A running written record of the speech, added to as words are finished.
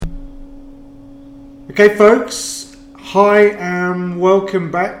Okay, folks, hi and welcome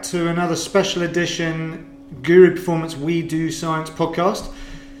back to another special edition Guru Performance We Do Science podcast.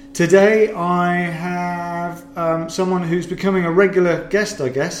 Today I have someone who's becoming a regular guest, I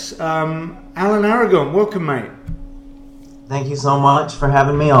guess. Alan Aragon, welcome, mate. Thank you so much for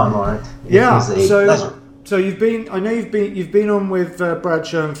having me on, Laurent. Yeah, it was a pleasure. So you've been on with Brad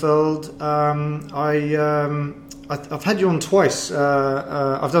Schoenfeld. I've had you on twice.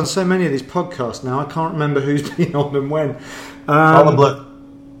 I've done so many of these podcasts now, I can't remember who's been on them when. All the blood.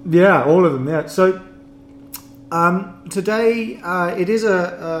 Yeah, all of them, yeah. So today it is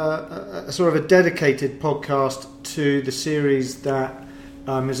a sort of a dedicated podcast to the series that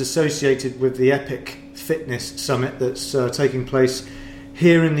is associated with the Epic Fitness Summit that's taking place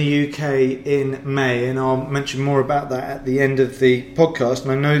here in the UK in May. And I'll mention more about that at the end of the podcast.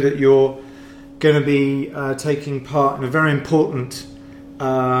 And I know that you're going to be taking part in a very important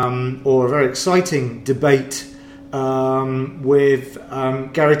or a very exciting debate with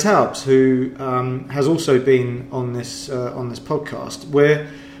Gary Taubes, who has also been on this podcast. We're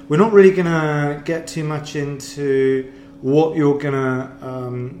not really going to get too much into what you're going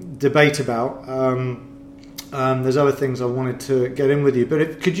to debate about. There's other things I wanted to get in with you,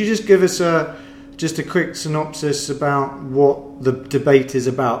 but could you just give us just a quick synopsis about what the debate is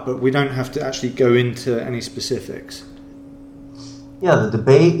about, but we don't have to actually go into any specifics. Yeah, the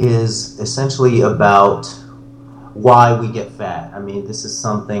debate is essentially about why we get fat. I mean, this is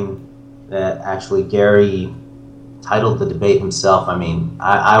something that actually Gary titled the debate himself. I mean,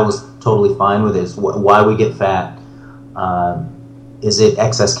 I was totally fine with it. It's why we get fat. Is it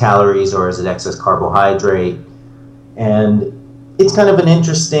excess calories or is it excess carbohydrate? And it's kind of an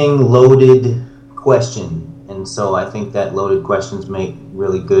interesting, loaded question, and so I think that loaded questions make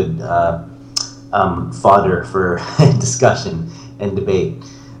really good fodder for discussion and debate.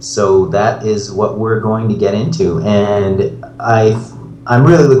 So that is what we're going to get into, and I'm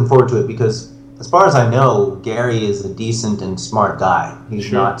really looking forward to it because, as far as I know, Gary is a decent and smart guy.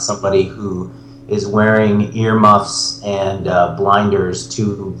 He's not somebody who is wearing earmuffs and blinders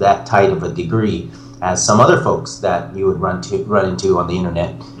to that tight of a degree as some other folks that you would run into on the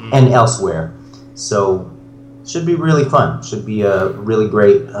internet and elsewhere. So should be really fun. Should be a really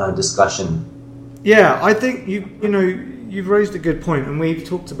great discussion. Yeah, I think you've raised a good point, and we've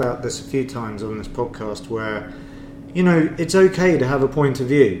talked about this a few times on this podcast where, it's okay to have a point of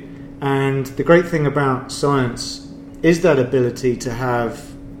view. And the great thing about science is that ability to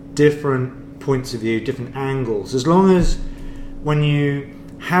have different points of view, different angles. As long as when you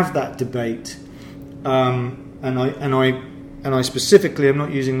have that debate, and I specifically am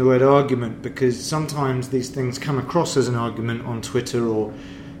not using the word argument because sometimes these things come across as an argument on Twitter or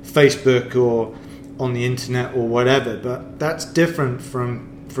Facebook or on the internet or whatever, but that's different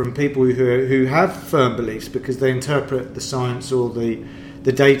from people who have firm beliefs because they interpret the science or the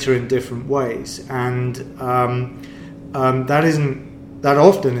data in different ways, and that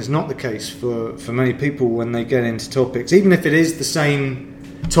often is not the case for many people when they get into topics, even if it is the same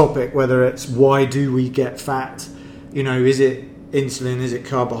topic, whether it's why do we get fat, is it insulin, is it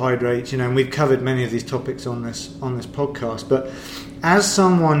carbohydrates, and we've covered many of these topics on this podcast. But as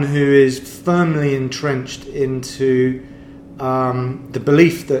someone who is firmly entrenched into the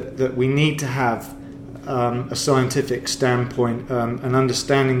belief that we need to have a scientific standpoint, an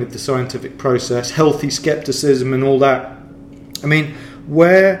understanding of the scientific process, healthy skepticism and all that, I mean,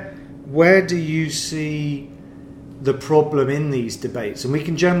 where do you see the problem in these debates? And we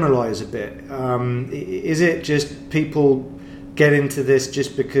can generalize a bit. Is it just people get into this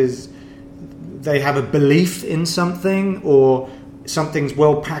just because they have a belief in something, or something's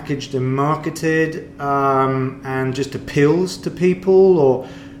well packaged and marketed and just appeals to people, or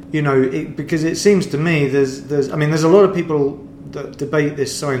because it seems to me there's a lot of people that debate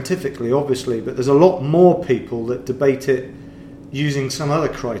this scientifically, obviously, but there's a lot more people that debate it using some other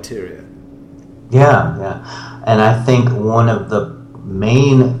criteria. Yeah. And I think one of the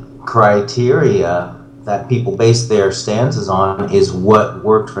main criteria that people base their stances on is what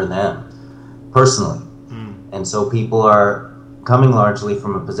worked for them personally. And so people are coming largely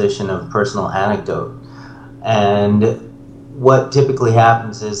from a position of personal anecdote. And what typically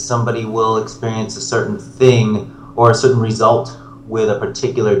happens is somebody will experience a certain thing or a certain result with a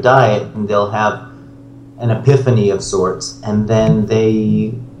particular diet, and they'll have an epiphany of sorts, and then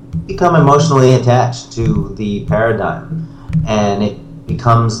they become emotionally attached to the paradigm, and it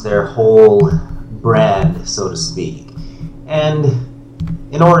becomes their whole brand, so to speak. And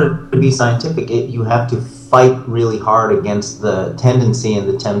in order to be scientific, you have to fight really hard against the tendency and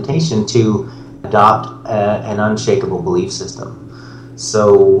the temptation to adopt an unshakable belief system.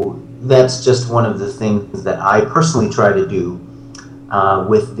 So that's just one of the things that I personally try to do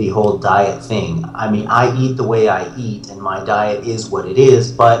with the whole diet thing. I mean, I eat the way I eat, and my diet is what it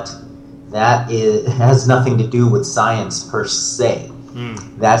is, but has nothing to do with science per se.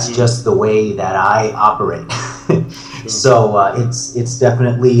 That's just the way that I operate. Sure. So it's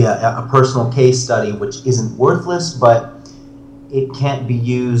definitely a personal case study, which isn't worthless, but it can't be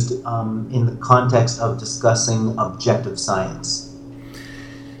used in the context of discussing objective science.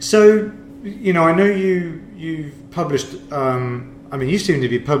 So, I know you've published. You seem to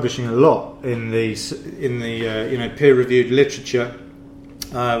be publishing a lot in the peer-reviewed literature,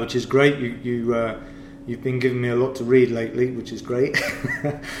 which is great. You've been giving me a lot to read lately, which is great.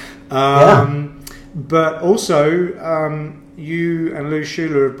 But also, you and Lou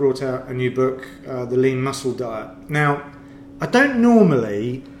Schuler have brought out a new book, The Lean Muscle Diet. Now, I don't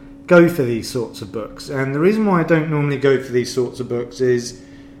normally go for these sorts of books, and the reason why I don't normally go for these sorts of books is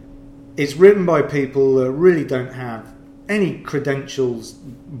it's written by people that really don't have any credentials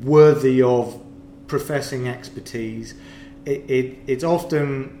worthy of professing expertise. It's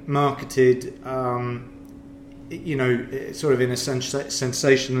often marketed, sort of in a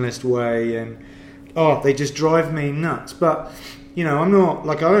sensationalist way, and they just drive me nuts. But I'm not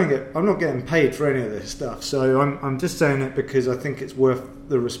getting paid for any of this stuff, so I'm just saying it because I think it's worth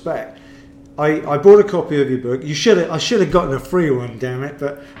the respect. I bought a copy of your book. I should have gotten a free one, damn it!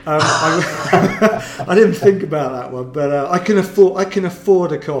 But I didn't think about that one. But I can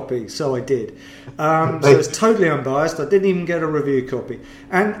afford a copy, so I did. So it's totally unbiased. I didn't even get a review copy.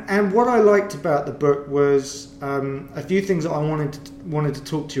 And what I liked about the book was a few things that I wanted to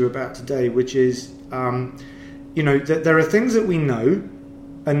talk to you about today, which is that there are things that we know,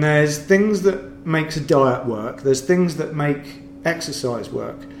 and there's things that makes a diet work. There's things that make exercise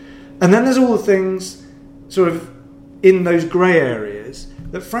work. And then there's all the things sort of in those grey areas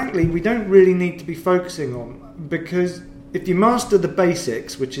that, frankly, we don't really need to be focusing on, because if you master the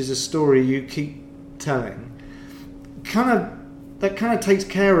basics, which is a story you keep telling, that kind of takes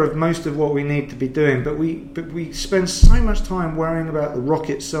care of most of what we need to be doing. But we spend so much time worrying about the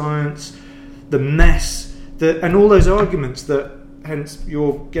rocket science, the mess, and all those arguments that, hence,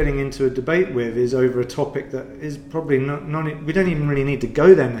 you're getting into a debate with is over a topic that is probably not we don't even really need to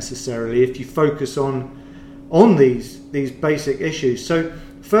go there necessarily if you focus on these basic issues. So,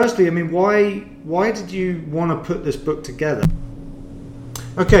 firstly, why did you want to put this book together?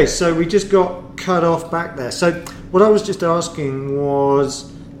 Okay, so we just got cut off back there. So, what I was just asking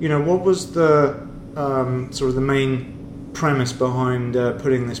was, what was the sort of the main premise behind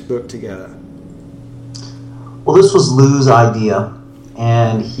putting this book together? Well, this was Lou's idea,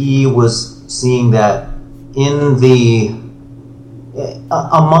 and he was seeing that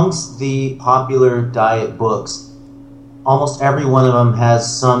amongst the popular diet books, almost every one of them has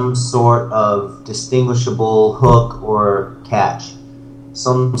some sort of distinguishable hook or catch,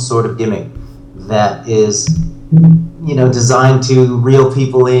 some sort of gimmick that is, designed to reel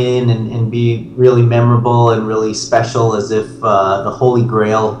people in and be really memorable and really special, as if the Holy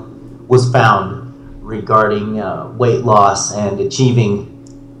Grail was found regarding weight loss and achieving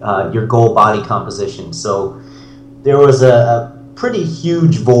your goal body composition. So there was a pretty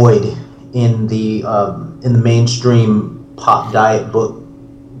huge void in the mainstream pop diet book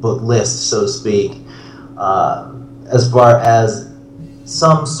list, so to speak, as far as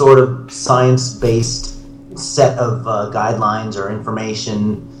some sort of science-based set of guidelines or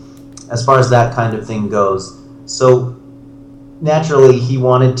information, as far as that kind of thing goes. So naturally, he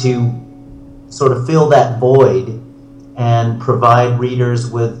wanted to sort of fill that void and provide readers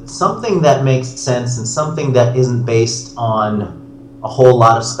with something that makes sense and something that isn't based on a whole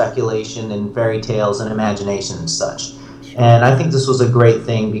lot of speculation and fairy tales and imagination and such. And I think this was a great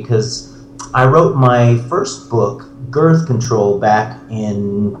thing because I wrote my first book, Girth Control, back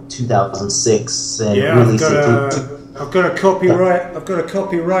in 2006 and released it. I've got a copy right here. I've got a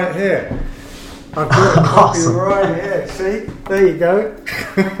copy Awesome. right here. See? There you go.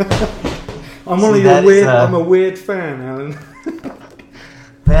 I'm a weird fan, Alan.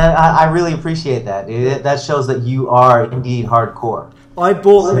 Man, I really appreciate that. That shows that you are indeed hardcore. I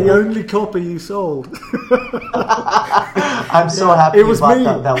bought the only copy you sold. I'm so happy it you was bought me.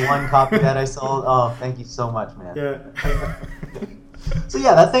 that one copy that I sold. Oh, thank you so much, man. Yeah. So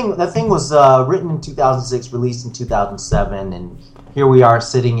yeah, that thing was written in 2006, released in 2007, and here we are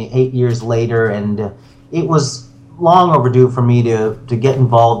sitting 8 years later, and it was long overdue for me to get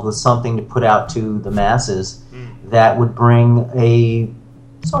involved with something to put out to the masses that would bring a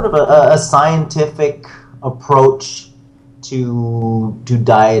sort of a scientific approach to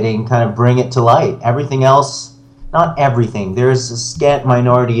dieting, kind of bring it to light. Everything else not everything. There's a scant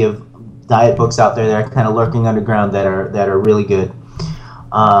minority of diet books out there that are kind of lurking underground that are really good.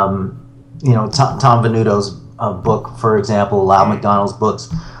 Tom Venuto's book, for example, Lyle McDonald's books.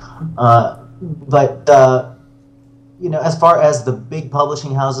 But as far as the big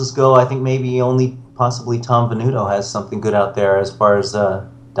publishing houses go, I think maybe only possibly Tom Venuto has something good out there as far as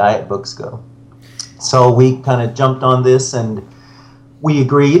diet books go. So we kind of jumped on this and we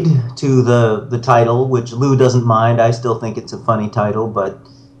agreed to the title, which Lou doesn't mind. I still think it's a funny title, but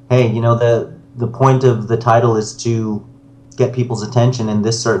hey, the point of the title is to get people's attention, and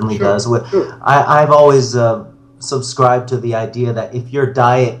this certainly does. Sure. I've always subscribed to the idea that if your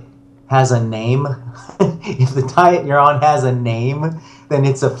diet has a name, if the diet you're on has a name, then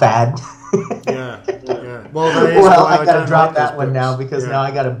it's a fad. Yeah. Well, I got to drop that one now because now I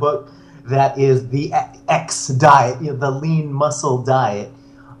got a book that is the X diet, the lean muscle diet,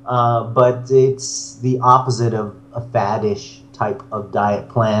 but it's the opposite of a faddish type of diet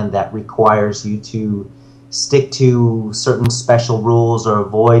plan that requires you to stick to certain special rules or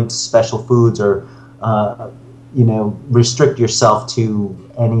avoid special foods or restrict yourself to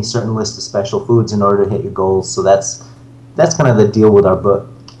any certain list of special foods in order to hit your goals. So that's kind of the deal with our book.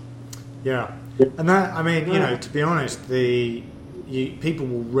 Yeah, and that, to be honest, people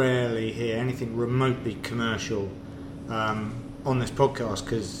will rarely hear anything remotely commercial on this podcast,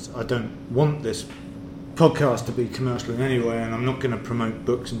 because I don't want this podcast to be commercial in any way, and I'm not going to promote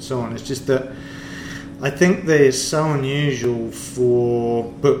books and so on. It's just that I think that it's so unusual for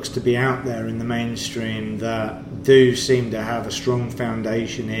books to be out there in the mainstream that do seem to have a strong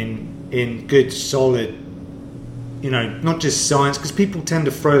foundation in good, solid, not just science, because people tend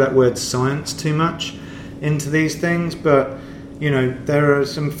to throw that word science too much into these things, but there are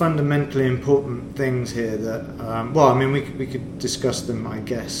some fundamentally important things here that we could discuss them, I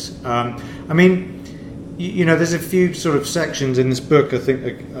guess. There's a few sort of sections in this book. I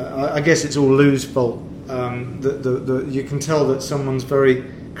think I guess it's all Lou's fault. You can tell that someone's very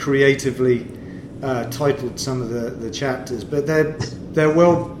creatively titled some of the chapters, but they're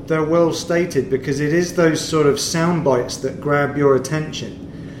well stated, because it is those sort of sound bites that grab your attention.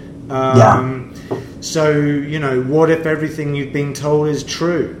 So what if everything you've been told is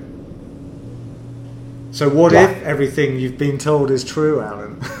true? So what if everything you've been told is true,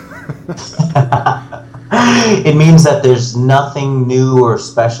 Alan? It means that there's nothing new or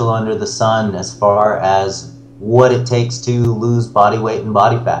special under the sun as far as what it takes to lose body weight and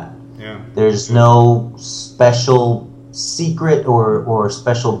body fat. Yeah. There's no special secret or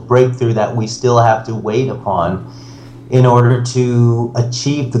special breakthrough that we still have to wait upon in order to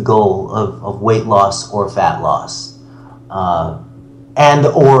achieve the goal of weight loss or fat loss and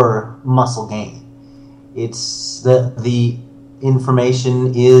or muscle gain. It's the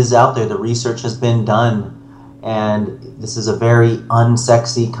information is out there. The research has been done, and this is a very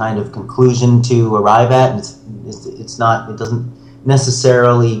unsexy kind of conclusion to arrive at. And it doesn't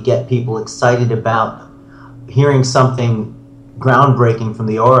necessarily get people excited about hearing something groundbreaking from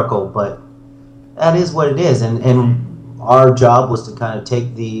the Oracle, but that is what it is. And our job was to kind of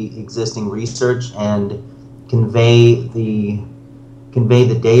take the existing research and convey the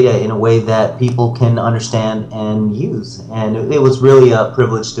data in a way that people can understand and use. And it was really a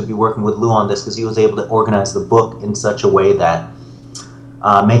privilege to be working with Lou on this, because he was able to organize the book in such a way that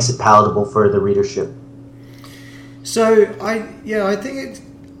makes it palatable for the readership. So I think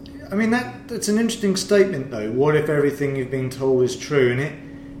that's an interesting statement, though. What if everything you've been told is true? And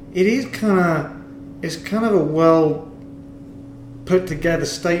it is kind of a well put together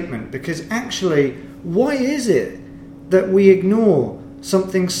statement, because actually, why is it that we ignore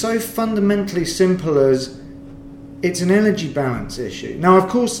something so fundamentally simple as it's an energy balance issue? Now, of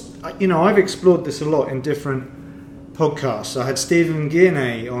course, I've explored this a lot in different podcasts. I had Stephen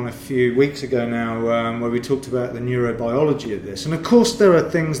Guyenet on a few weeks ago now, where we talked about the neurobiology of this. And of course, there are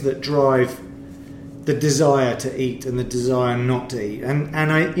things that drive the desire to eat and the desire not to eat. And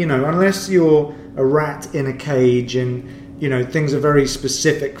unless you're a rat in a cage and things are very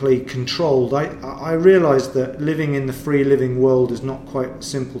specifically controlled, I realise that living in the free living world is not quite a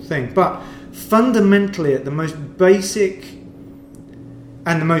simple thing. But fundamentally, at the most basic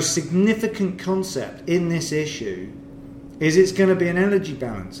and the most significant concept in this issue is it's going to be an energy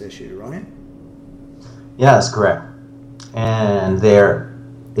balance issue, right? Yeah, that's correct. And there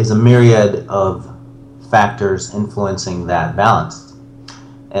is a myriad of factors influencing that balance.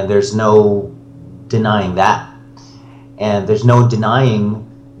 And there's no denying that. And there's no denying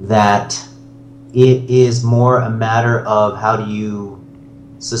that it is more a matter of how do you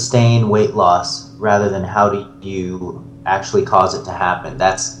sustain weight loss rather than how do you actually cause it to happen.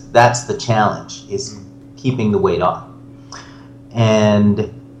 That's the challenge, is keeping the weight off.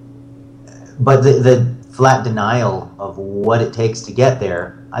 But the flat denial of what it takes to get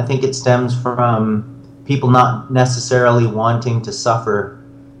there, I think it stems from people not necessarily wanting to suffer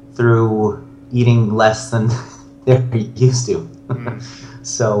through eating less than they're used to.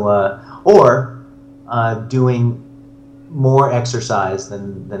 Or doing more exercise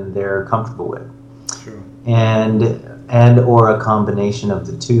than they're comfortable with. Sure. And or a combination of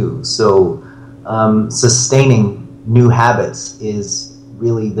the two. So sustaining new habits is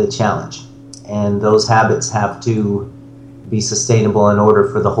really the challenge. And those habits have to be sustainable in order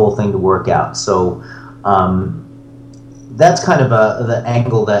for the whole thing to work out. So that's kind of the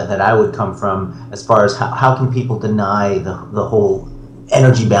angle that I would come from as far as how can people deny the whole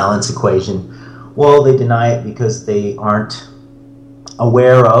energy balance equation. Well, they deny it because they aren't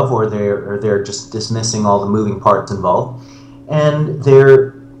aware of, or they're just dismissing all the moving parts involved, and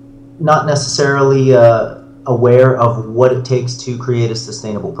they're not necessarily aware of what it takes to create a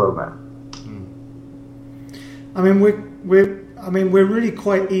sustainable program. I mean, we're really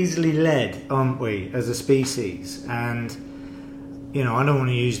quite easily led, aren't we, as a species? And you know, I don't want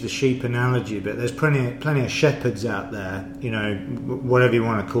to use the sheep analogy, but there's plenty of shepherds out there. You know, whatever you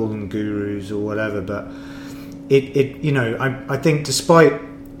want to call them, gurus or whatever. But it you know, I think despite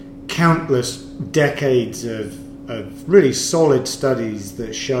countless decades of really solid studies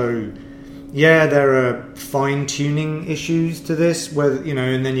that show, yeah, there are fine-tuning issues to this, whether, you know,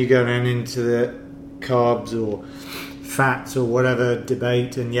 and then you go down into the carbs or fats or whatever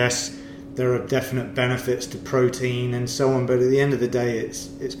debate, and yes, there are definite benefits to protein and so on, but at the end of the day,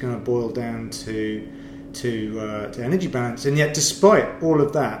 it's going to boil down to energy balance. And yet, despite all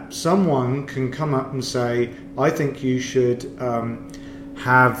of that, someone can come up and say, I think you should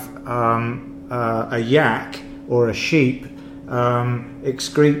have a yak or a sheep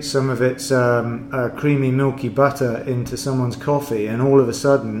excrete some of its creamy milky butter into someone's coffee, and all of a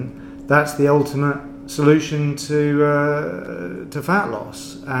sudden that's the ultimate solution to fat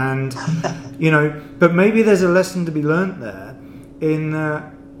loss. And you know, but maybe there's a lesson to be learnt there in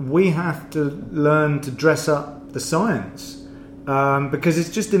that we have to learn to dress up the science, because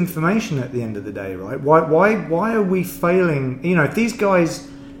it's just information at the end of the day, right? Why are we failing? You know, if these guys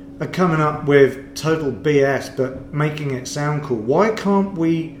are coming up with total BS but making it sound cool, why can't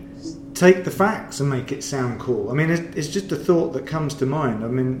we take the facts and make it sound cool? I mean, it's just a thought that comes to mind. I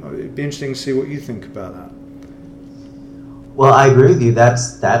mean, it'd be interesting to see what you think about that. Well, I agree with you.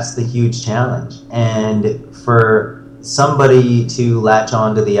 That's the huge challenge. And for somebody to latch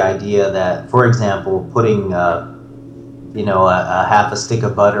on to the idea that, for example, putting a half a stick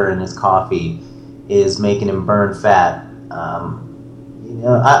of butter in his coffee is making him burn fat,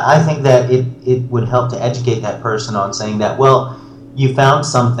 I think that it would help to educate that person on saying that, well, you found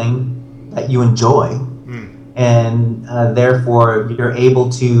something that you enjoy, and therefore you're able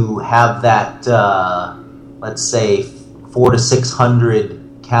to have that, let's say, 400 to 600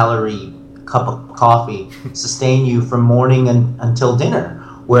 calorie cup of coffee sustain you from morning until dinner,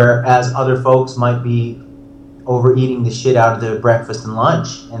 whereas other folks might be overeating the shit out of their breakfast and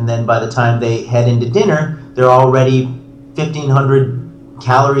lunch, and then by the time they head into dinner, they're already 1,500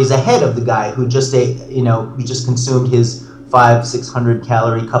 calories ahead of the guy who just ate, who just consumed his 500-600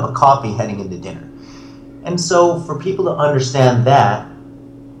 calorie cup of coffee heading into dinner. And so for people to understand that,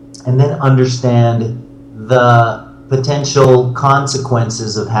 and then understand the potential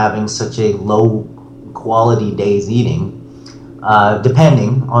consequences of having such a low quality day's eating,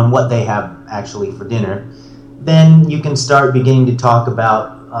 depending on what they have actually for dinner, then you can start beginning to talk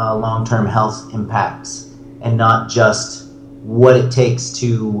about long-term health impacts, and not just what it takes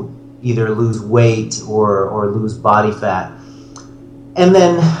to either lose weight or lose body fat. And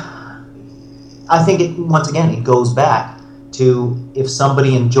then I think it goes back to, if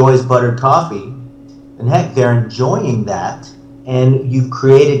somebody enjoys buttered coffee, then heck, they're enjoying that, and you've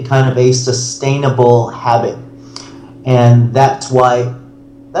created kind of a sustainable habit. And that's why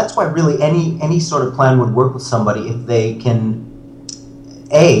really any sort of plan would work with somebody if they can,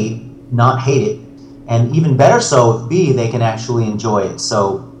 A, not hate it, and even better so if B, they can actually enjoy it.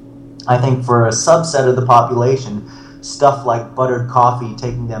 So I think for a subset of the population, stuff like buttered coffee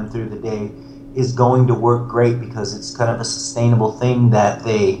taking them through the day is going to work great, because it's kind of a sustainable thing that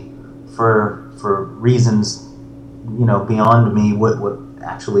they, for reasons beyond me, would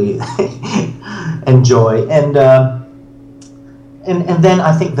actually enjoy. And then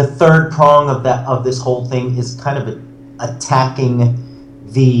I think the third prong of this whole thing is kind of attacking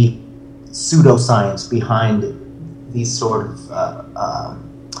the pseudoscience behind these sort of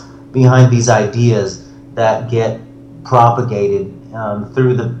behind these ideas that get propagated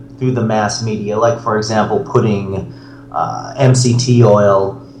through through the mass media, like, for example, putting MCT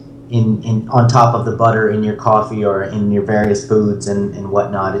oil in on top of the butter in your coffee or in your various foods and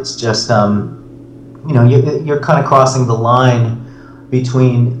whatnot. It's just, you're kind of crossing the line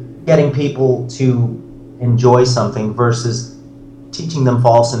between getting people to enjoy something versus teaching them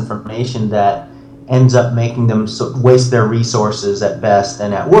false information that ends up making them waste their resources at best,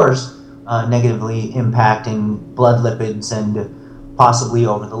 and at worst, negatively impacting blood lipids and possibly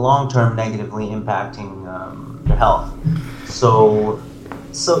over the long term negatively impacting your health. So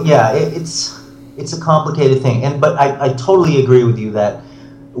yeah, it's a complicated thing. But I totally agree with you that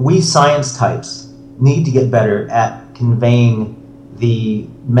we science types need to get better at conveying the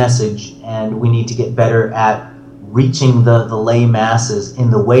message, and we need to get better at reaching the lay masses in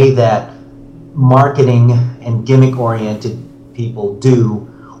the way that marketing and gimmick-oriented people do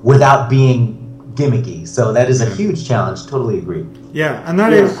without being gimmicky. So that is a huge challenge. Totally agree. Yeah, and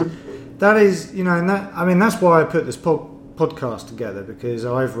that is, and that's why I put this podcast together, because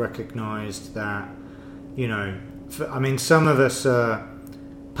I've recognised that, some of us are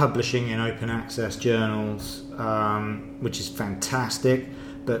publishing in open access journals, which is fantastic,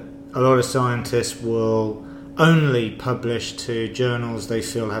 but a lot of scientists will only publish to journals they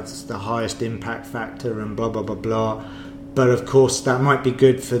feel have the highest impact factor and blah blah blah blah. But of course that might be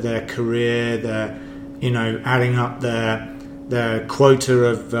good for their career, their adding up their quota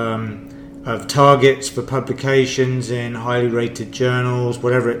of targets for publications in highly rated journals,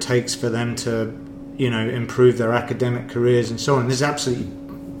 whatever it takes for them to improve their academic careers and so on. This is absolutely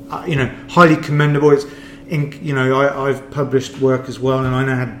highly commendable. It's I've published work as well, and I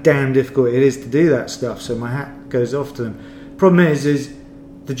know how damn difficult it is to do that stuff, so my hat goes off to them. Problem is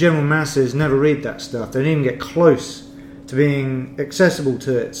the general masses never read that stuff. They don't even get close to being accessible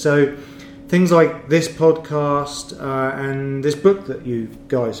to it. So things like this podcast and this book that you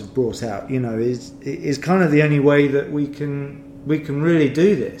guys have brought out, is kind of the only way that we can really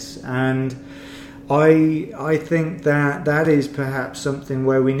do this. And I think that is perhaps something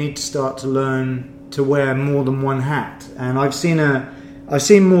where we need to start to learn to wear more than one hat. And I've seen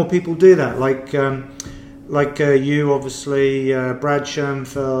more people do that, like you, obviously, Brad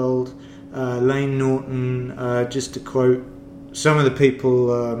Schoenfeld, Lane Norton, just to quote some of the people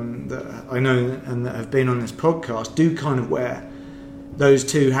that I know and that have been on this podcast, do kind of wear those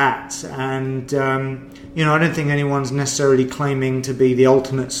two hats. And I don't think anyone's necessarily claiming to be the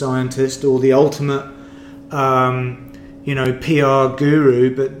ultimate scientist or the ultimate PR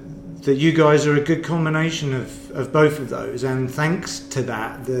guru, but that you guys are a good combination of both of those, and thanks to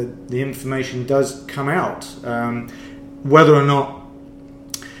that the information does come out. Whether or not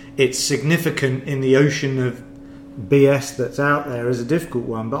it's significant in the ocean of BS that's out there is a difficult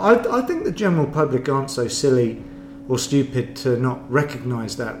one, but I think the general public aren't so silly or stupid to not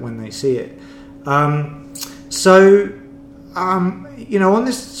recognise that when they see it. On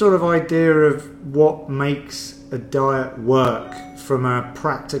this sort of idea of what makes a diet work from a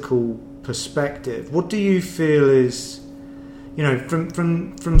practical perspective, what do you feel is,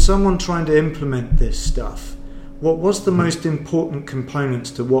 from someone trying to implement this stuff, what's the most important components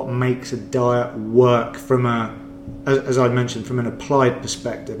to what makes a diet work from as I mentioned, from an applied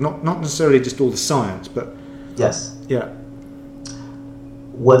perspective, not necessarily just all the science, but yes, yeah.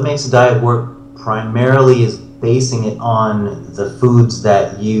 What makes a diet work primarily is basing it on the foods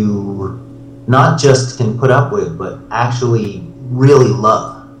that you not just can put up with, but actually really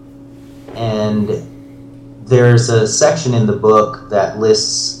love. And there's a section in the book that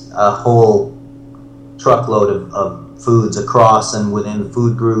lists a whole truckload of foods across and within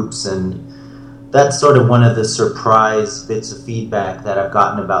food groups, and that's sort of one of the surprise bits of feedback that I've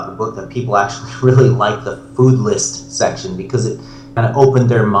gotten about the book, that people actually really like the food list section, because it kind of opened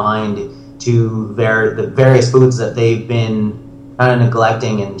their mind to the various foods that they've been kind of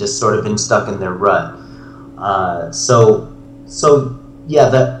neglecting and just sort of been stuck in their rut.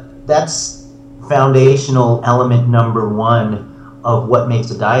 That's foundational element number one of what makes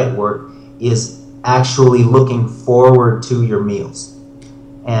a diet work, is actually looking forward to your meals.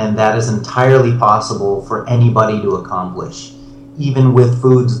 And that is entirely possible for anybody to accomplish, even with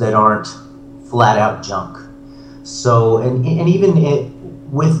foods that aren't flat out junk. So, and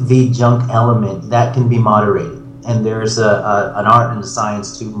even with the junk element, that can be moderated. And there's an art and a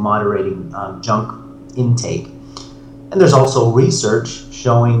science to moderating junk intake. And there's also research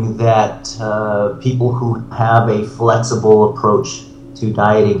showing that people who have a flexible approach to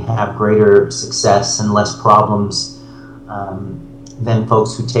dieting have greater success and less problems than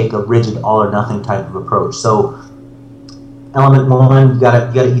folks who take a rigid all or nothing type of approach. So element one, you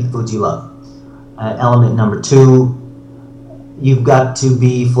gotta eat the foods you love. Element number two, you've got to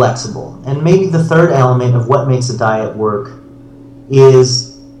be flexible. And maybe the third element of what makes a diet work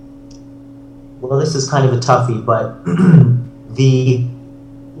is, well, this is kind of a toughie, but the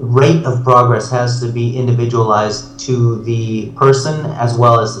rate of progress has to be individualized to the person as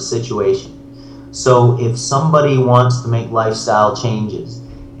well as the situation. So if somebody wants to make lifestyle changes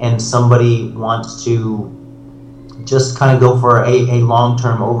and somebody wants to just kind of go for a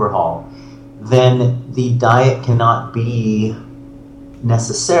long-term overhaul, then the diet cannot be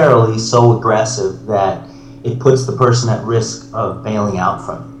necessarily so aggressive that it puts the person at risk of bailing out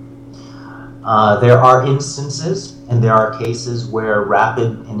from it. There are instances and there are cases where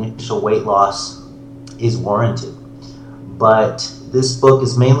rapid initial weight loss is warranted. But this book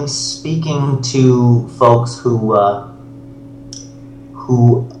is mainly speaking to folks who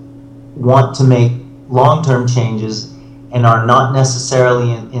want to make long-term changes and are not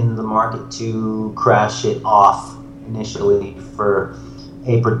necessarily in the market to crash it off initially for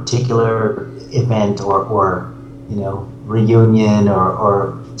a particular event or reunion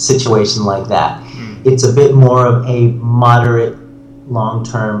or situation like that. It's a bit more of a moderate,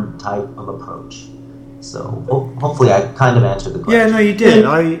 long-term type of approach. So hopefully I kind of answered the question. Yeah, no, you did.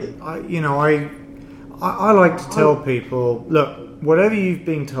 I like to tell people, look, whatever you've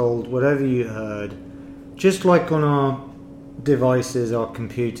been told, whatever you heard, just like on our devices, our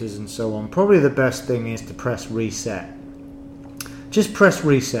computers and so on, probably the best thing is to press reset. Just press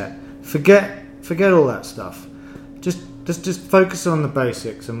reset. Forget all that stuff. Just focus on the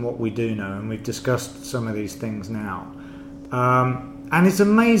basics and what we do know, and we've discussed some of these things now. And it's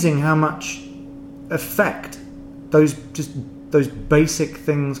amazing how much effect those basic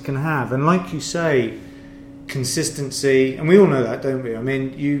things can have. And like you say, consistency, and we all know that, don't we? I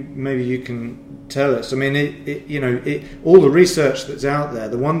mean, maybe you can tell us. I mean, all the research that's out there,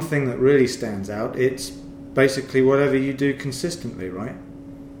 the one thing that really stands out, it's basically whatever you do consistently, right?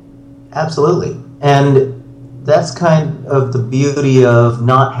 Absolutely. And that's kind of the beauty of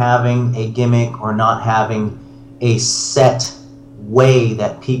not having a gimmick or not having a set way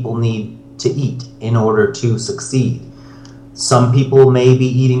that people need to eat in order to succeed. Some people may be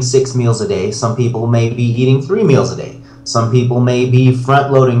eating 6 meals a day. Some people may be eating 3 meals a day. Some people may be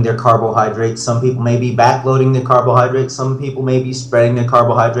front-loading their carbohydrates. Some people may be back-loading their carbohydrates. Some people may be spreading their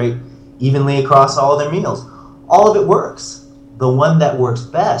carbohydrate evenly across all their meals. All of it works. The one that works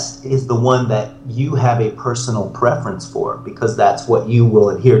best is the one that you have a personal preference for, because that's what you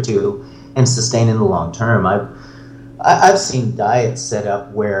will adhere to and sustain in the long term. I've seen diets set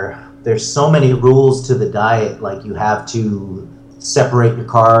up where there's so many rules to the diet, like you have to separate your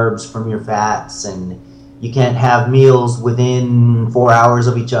carbs from your fats, and you can't have meals within 4 hours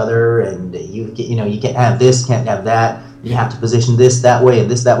of each other, and you can't have this, can't have that. You have to position this that way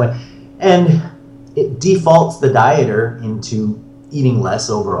and this that way, and it defaults the dieter into eating less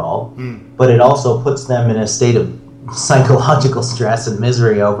overall, but it also puts them in a state of psychological stress and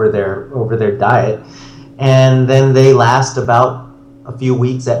misery over their diet, and then they last about a few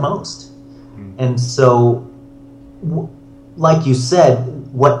weeks at most. And so, like you said,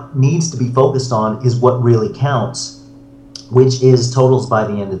 what needs to be focused on is what really counts, which is totals by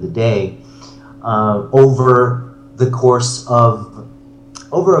the end of the day, over a course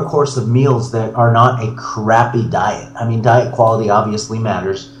of meals that are not a crappy diet. I mean, diet quality obviously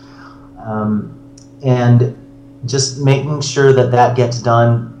matters, and just making sure that gets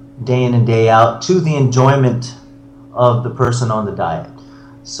done day in and day out to the enjoyment of the person on the diet.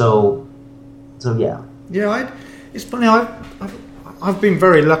 So yeah. Yeah, it's funny. I've been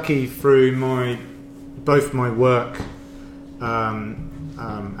very lucky through both my work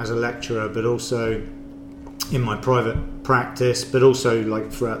as a lecturer, but also in my private practice, but also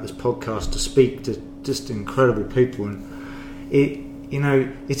like throughout this podcast, to speak to just incredible people. And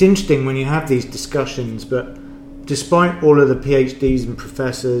it's interesting when you have these discussions, but despite all of the PhDs and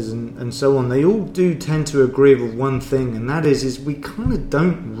professors and so on, they all do tend to agree with one thing, and that is we kind of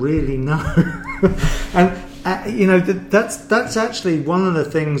don't really know. And that's actually one of the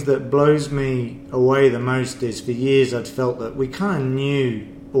things that blows me away the most. Is for years I'd felt that we kind of knew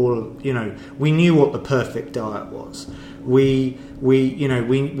we knew what the perfect diet was. We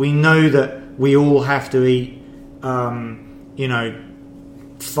know that we all have to eat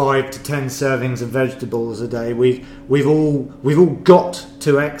 5 to 10 servings of vegetables a day. We've all got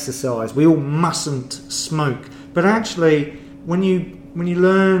to exercise. We all mustn't smoke. But actually, when you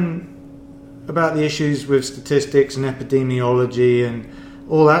learn about the issues with statistics and epidemiology and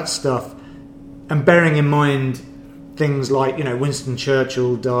all that stuff, and bearing in mind things like, Winston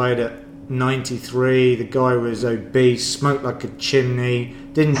Churchill died at 93, the guy was obese, smoked like a chimney,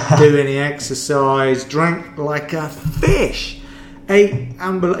 didn't do any exercise, drank like a fish. he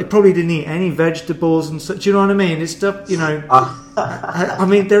probably didn't eat any vegetables and such. You know what I mean? It's stuff, you know. I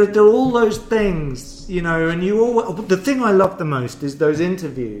mean, there are all those things, you know. And the thing I love the most is those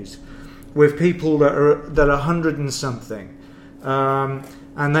interviews with people that are 100 and something,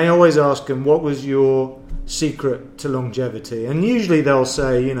 and they always ask them, "What was your secret to longevity?" And usually they'll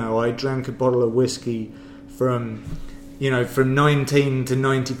say, you know, I drank a bottle of whiskey from 19 to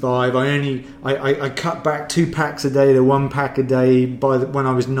 95. I cut back 2 packs a day to 1 pack a day when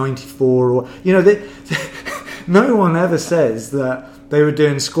I was 94, or, you know, no one ever says that they were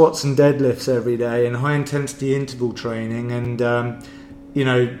doing squats and deadlifts every day and high intensity interval training and you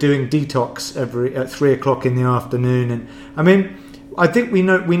know, doing detox at 3 o'clock in the afternoon. And I mean, I think we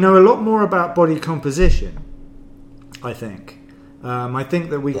know a lot more about body composition. I think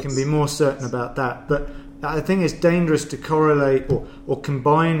that we can be more certain about that, but I think it's dangerous to correlate or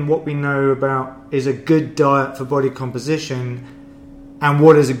combine what we know about is a good diet for body composition and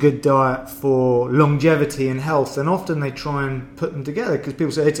what is a good diet for longevity and health. And often they try and put them together because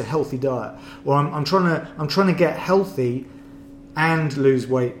people say it's a healthy diet, or I'm trying to get healthy and lose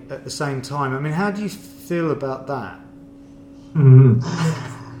weight at the same time. I mean, how do you feel about that? Mm-hmm.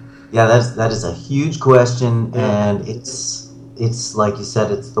 Yeah, that is a huge question, and it's like you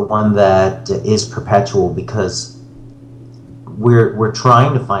said, it's the one that is perpetual because we're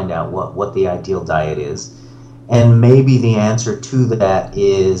trying to find out what the ideal diet is, and maybe the answer to that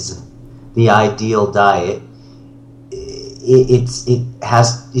is the ideal diet. It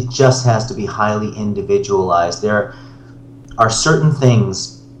just has to be highly individualized. There are certain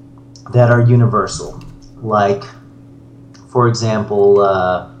things that are universal, like, for example,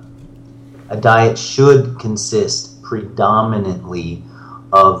 a diet should consist predominantly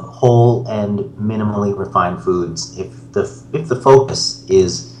of whole and minimally refined foods if the focus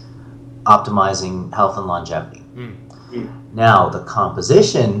is optimizing health and longevity. Now, the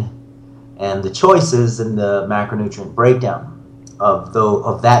composition and the choices and the macronutrient breakdown of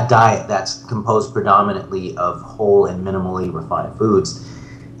that diet that's composed predominantly of whole and minimally refined foods,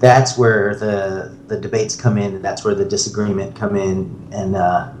 that's where the debates come in, and that's where the disagreement come in. And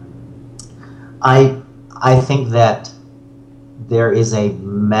I think that there is a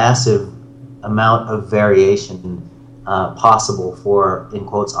massive amount of variation possible for, in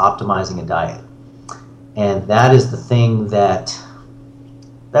quotes, optimizing a diet. And that is the thing that's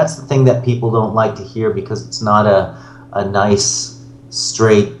the thing that people don't like to hear, because it's not a nice,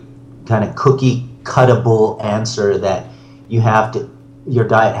 straight, kind of cookie-cuttable answer that your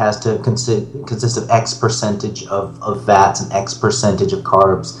diet has to consist of X percentage of fats and X percentage of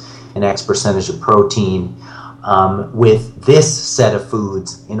carbs and X percentage of protein with this set of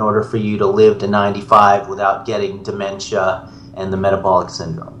foods in order for you to live to 95 without getting dementia and the metabolic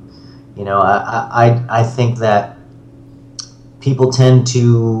syndrome. You know, I think that people tend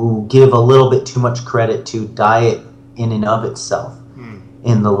to give a little bit too much credit to diet in and of itself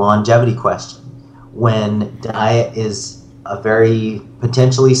in the longevity question, when diet is a very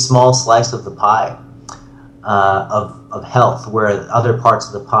potentially small slice of the pie of health, where other parts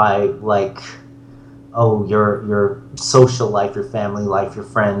of the pie, like your social life, your family life, your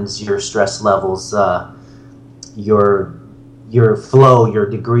friends, your stress levels, your flow, your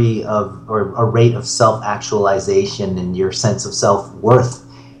degree of or a rate of self-actualization, and your sense of self-worth,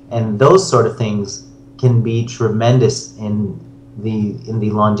 and those sort of things can be tremendous in the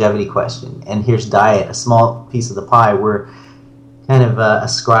longevity question. And here's diet, a small piece of the pie. We're kind of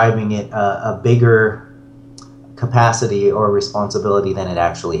ascribing it a bigger capacity or responsibility than it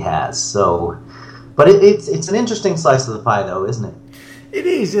actually has. So, but it's an interesting slice of the pie, though, isn't it? It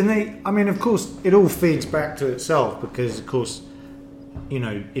is, and I mean, of course, it all feeds back to itself, because, of course, you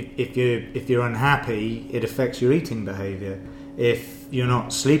know, if you're unhappy, it affects your eating behaviour. If you're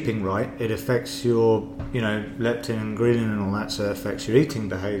not sleeping right, it affects your, you know, leptin and ghrelin and all that, so it affects your eating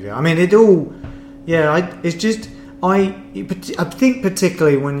behaviour. I mean, it all, it's just, I think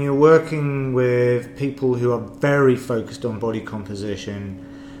particularly when you're working with people who are very focused on body composition,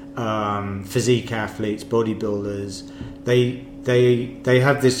 physique athletes, bodybuilders, they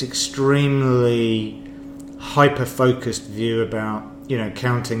have this extremely hyper-focused view about, you know,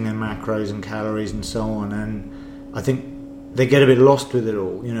 counting their macros and calories and so on, and I think they get a bit lost with it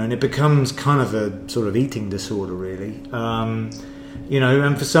all, you know, and it becomes kind of a sort of eating disorder, really. You know,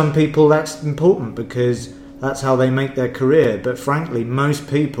 and for some people that's important because that's how they make their career, but frankly, most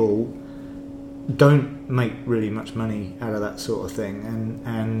people don't make really much money out of that sort of thing,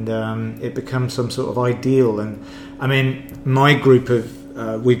 and it becomes some sort of ideal. And I mean, my group of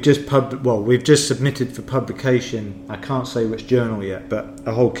we've just submitted for publication, I can't say which journal yet, but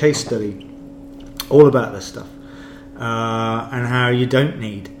a whole case study all about this stuff. and how you don't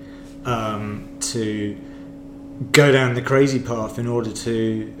need to go down the crazy path in order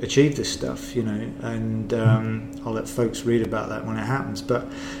to achieve this stuff, and I'll let folks read about that when it happens. But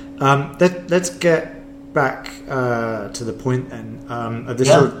let's get back to the point then of this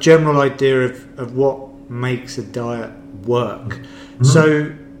sort of general idea of what makes a diet work. Mm-hmm.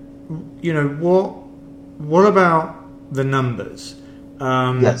 So, what about the numbers?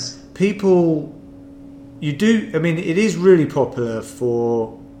 Yes. People, it is really popular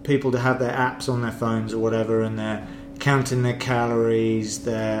for people to have their apps on their phones or whatever, and they're counting their calories,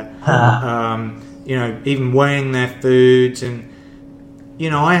 they're, even weighing their foods. And,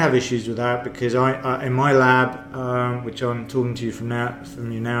 I have issues with that because I in my lab, which I'm talking to you from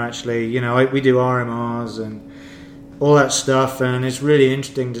you now, actually, we do RMRs and all that stuff, and it's really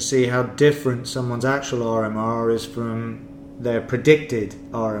interesting to see how different someone's actual RMR is from their predicted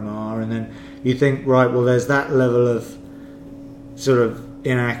RMR. And then you think, right, well, there's that level of sort of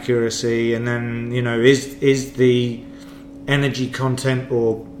inaccuracy, and then is the energy content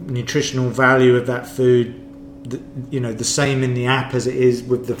or nutritional value of that food the same in the app as it is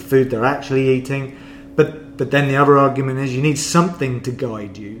with the food they're actually eating? But then the other argument is you need something to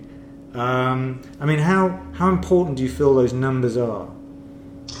guide you. How important do you feel those numbers are?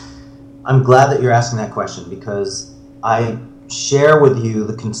 I'm glad that you're asking that question, because I share with you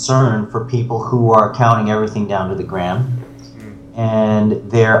the concern for people who are counting everything down to the gram.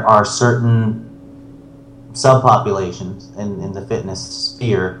 And there are certain subpopulations in the fitness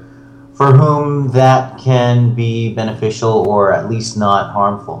sphere for whom that can be beneficial or at least not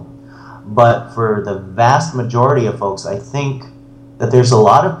harmful. But for the vast majority of folks, I think that there's a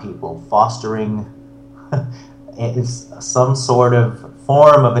lot of people fostering some sort of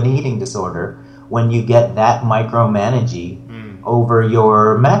form of an eating disorder when you get that micromanaging over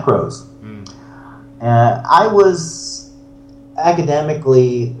your macros. I was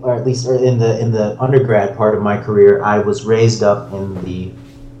academically, or at least in the undergrad part of my career, I was raised up in the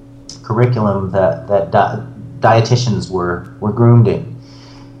curriculum that dietitians were groomed in.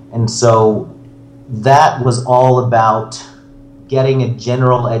 And so that was all about getting a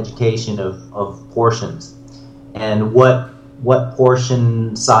general education of portions and what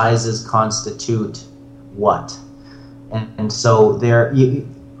portion sizes constitute what. And so there,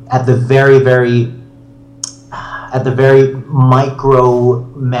 at the very micro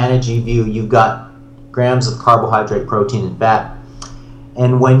managing view, you've got grams of carbohydrate, protein, and fat.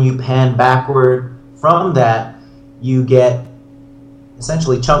 And when you pan backward from that, you get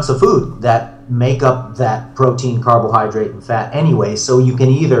essentially chunks of food that make up that protein, carbohydrate, and fat anyway. So you can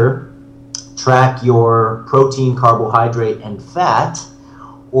either track your protein, carbohydrate, and fat,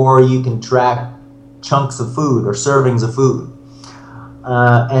 or you can track chunks of food or servings of food.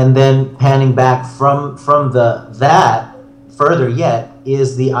 And then panning back from that further yet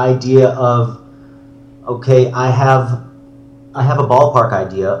is the idea of, okay, I have a ballpark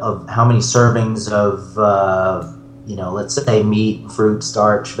idea of how many servings of let's say meat, fruit,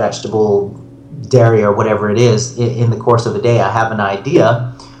 starch, vegetable, dairy, or whatever it is in the course of a day. I have an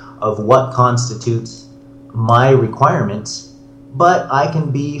idea of what constitutes my requirements, but I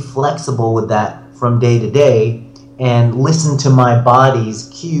can be flexible with that from day to day and listen to my body's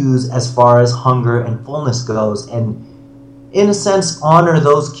cues as far as hunger and fullness goes, and in a sense honor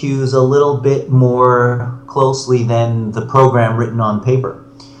those cues a little bit more closely than the program written on paper.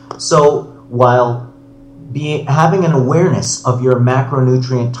 So while having an awareness of your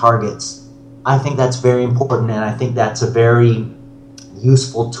macronutrient targets, I think that's very important, and I think that's a very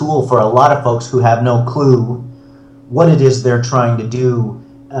useful tool for a lot of folks who have no clue what it is they're trying to do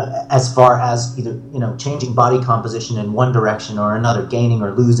as far as either changing body composition in one direction or another, gaining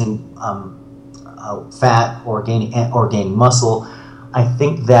or losing fat or gaining muscle. I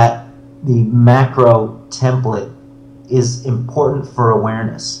think that the macro template is important for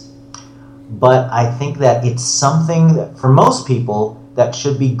awareness, but I think that it's something that for most people that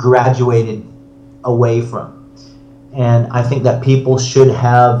should be graduated away from. And I think that people should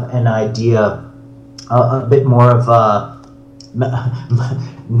have an idea, a bit more of a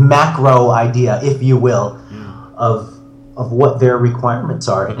macro idea, if you will, of what their requirements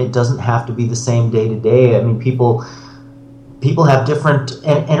are. And it doesn't have to be the same day to day. I mean, people have different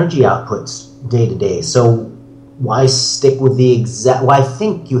energy outputs day to day. So why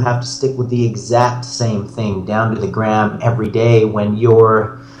think you have to stick with the exact same thing down to the gram every day when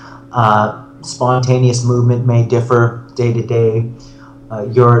your spontaneous movement may differ day to day,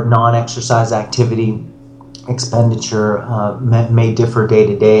 your non-exercise activity expenditure may differ day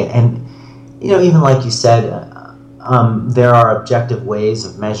to day, and even like you said, there are objective ways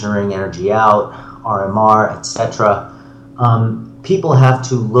of measuring energy out, RMR, etc. people have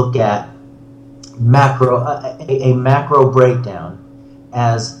to look at a macro breakdown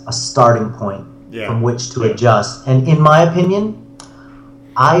as a starting point from which to adjust. And in my opinion,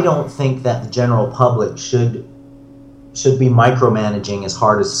 I don't think that the general public should be micromanaging as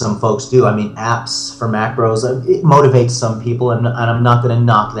hard as some folks do. I mean, apps for macros, it motivates some people, and I'm not going to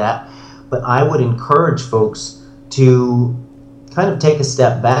knock that. But I would encourage folks to kind of take a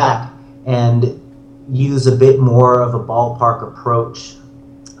step back and use a bit more of a ballpark approach,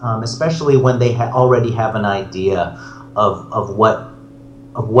 especially when they already have an idea of what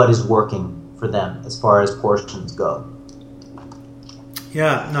is working for them as far as portions go.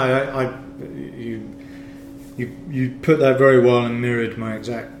 Yeah, no, you put that very well and mirrored my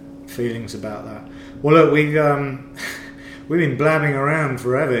exact feelings about that. Well, look, we've been blabbing around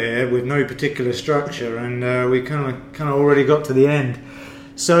forever here with no particular structure, and we kind of already got to the end.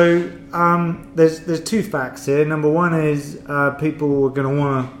 So there's two facts here. Number one is people are going to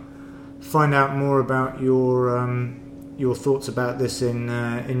want to find out more about your thoughts about this in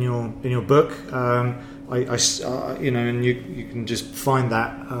your book. And you can just find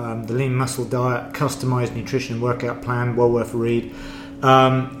that the Lean Muscle Diet, Customized Nutrition Workout Plan, well worth a read.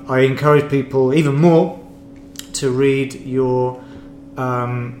 I encourage people even more to read your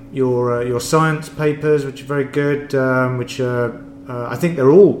science papers, which are very good. I think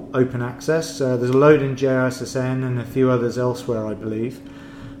they're all open access. There's a load in JISSN and a few others elsewhere, I believe.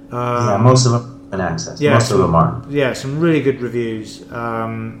 Most of them open access. Most of them are. Yeah, some really good reviews,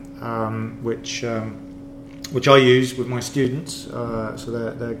 which I use with my students,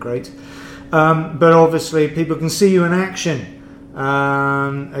 so they're great. But obviously, people can see you in action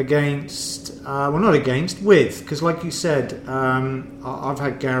with, because like you said, I've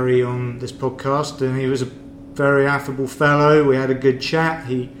had Gary on this podcast, and he was a very affable fellow. We had a good chat.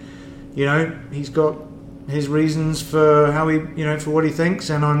 He's got his reasons for for what he thinks,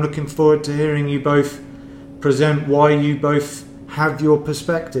 and I'm looking forward to hearing you both present why you both have your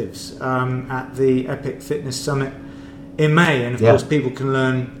perspectives at the Epic Fitness Summit in May. And of course, people can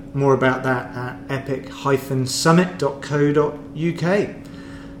learn more about that at epic-summit.co.uk.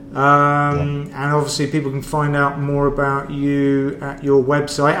 And obviously people can find out more about you at your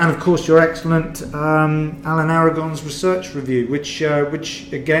website, and of course your excellent Alan Aragon's research review, which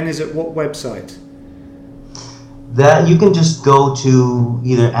again is at what website? That you can just go to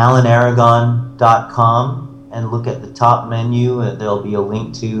either alanaragon.com and look at the top menu, and there'll be a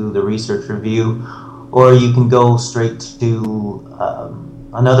link to the research review, or you can go straight to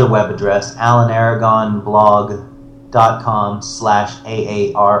another web address,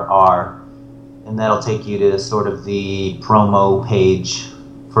 alanaragon.com/AARR, and that'll take you to sort of the promo page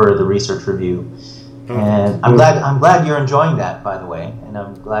for the research review. And I'm glad you're enjoying that, by the way, and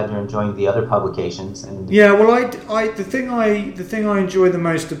I'm glad you're enjoying the other publications. And yeah, well, the thing I enjoy the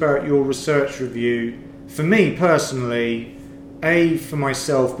most about your research review, for me personally, for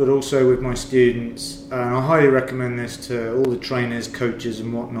myself, but also with my students, and I highly recommend this to all the trainers, coaches,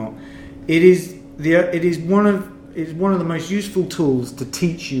 and whatnot. It is one of the most useful tools to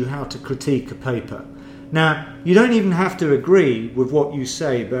teach you how to critique a paper. Now, you don't even have to agree with what you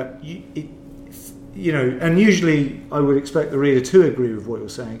say, but and usually I would expect the reader to agree with what you're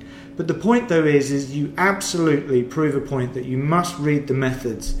saying. But the point, though, is you absolutely prove a point that you must read the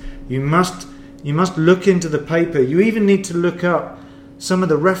methods. You must look into the paper. You even need to look up some of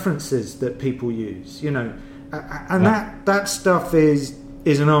the references that people use, and that stuff is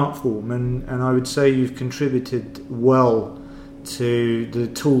an art form, and I would say you've contributed well to the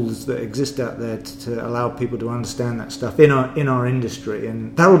tools that exist out there to allow people to understand that stuff in our industry,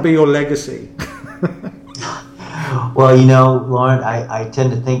 and that will be your legacy. Well, Lauren, I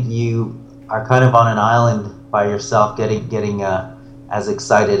tend to think you are kind of on an island by yourself, getting as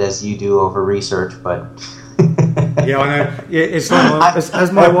excited as you do over research, but yeah, I know. Yeah, it's like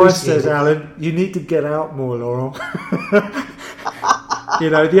as my wife says, Alan, you need to get out more, Laurel.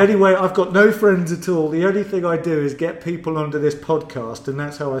 The only way, I've got no friends at all. The only thing I do is get people onto this podcast, and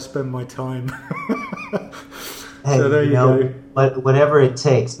that's how I spend my time. Hey, so there you go. But whatever it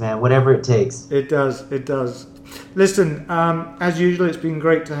takes, man. Whatever it takes. It does. Listen, as usual, it's been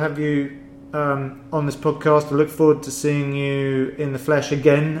great to have you on this podcast. I look forward to seeing you in the flesh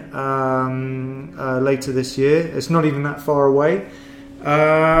again later this year. It's not even that far away.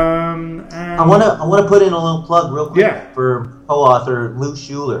 And I want to put in a little plug real quick for co-author Lou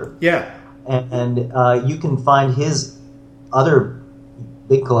Schuler. Yeah. And you can find his other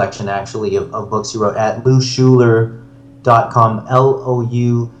big collection, actually, of books he wrote at louschuler.com.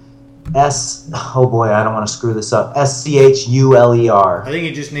 LOUS. Oh boy, I don't want to screw this up. SCHULER. I think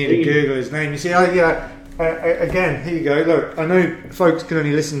you just need to Google his name. You see, I again, here you go. Look, I know folks can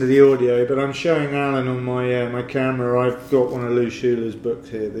only listen to the audio, but I'm showing Alan on my my camera. I've got one of Lou Schuler's books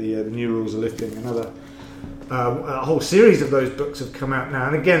here, the New Rules of Lifting. A whole series of those books have come out now.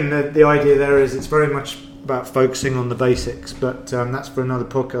 And again, the idea there is it's very much about focusing on the basics, but that's for another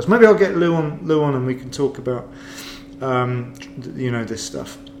podcast. Maybe I'll get Lou on, and we can talk about this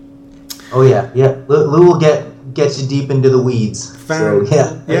stuff. Oh yeah. Lou will get you deep into the weeds.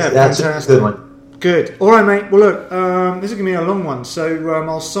 That's a good one. Good. All right, mate. Well, look, this is going to be a long one, so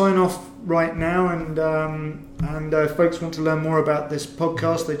I'll sign off right now. And if folks want to learn more about this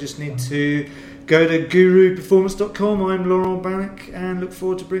podcast, they just need to go to guruperformance.com. I'm Laurent Bannock, and look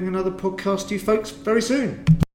forward to bringing another podcast to you folks very soon.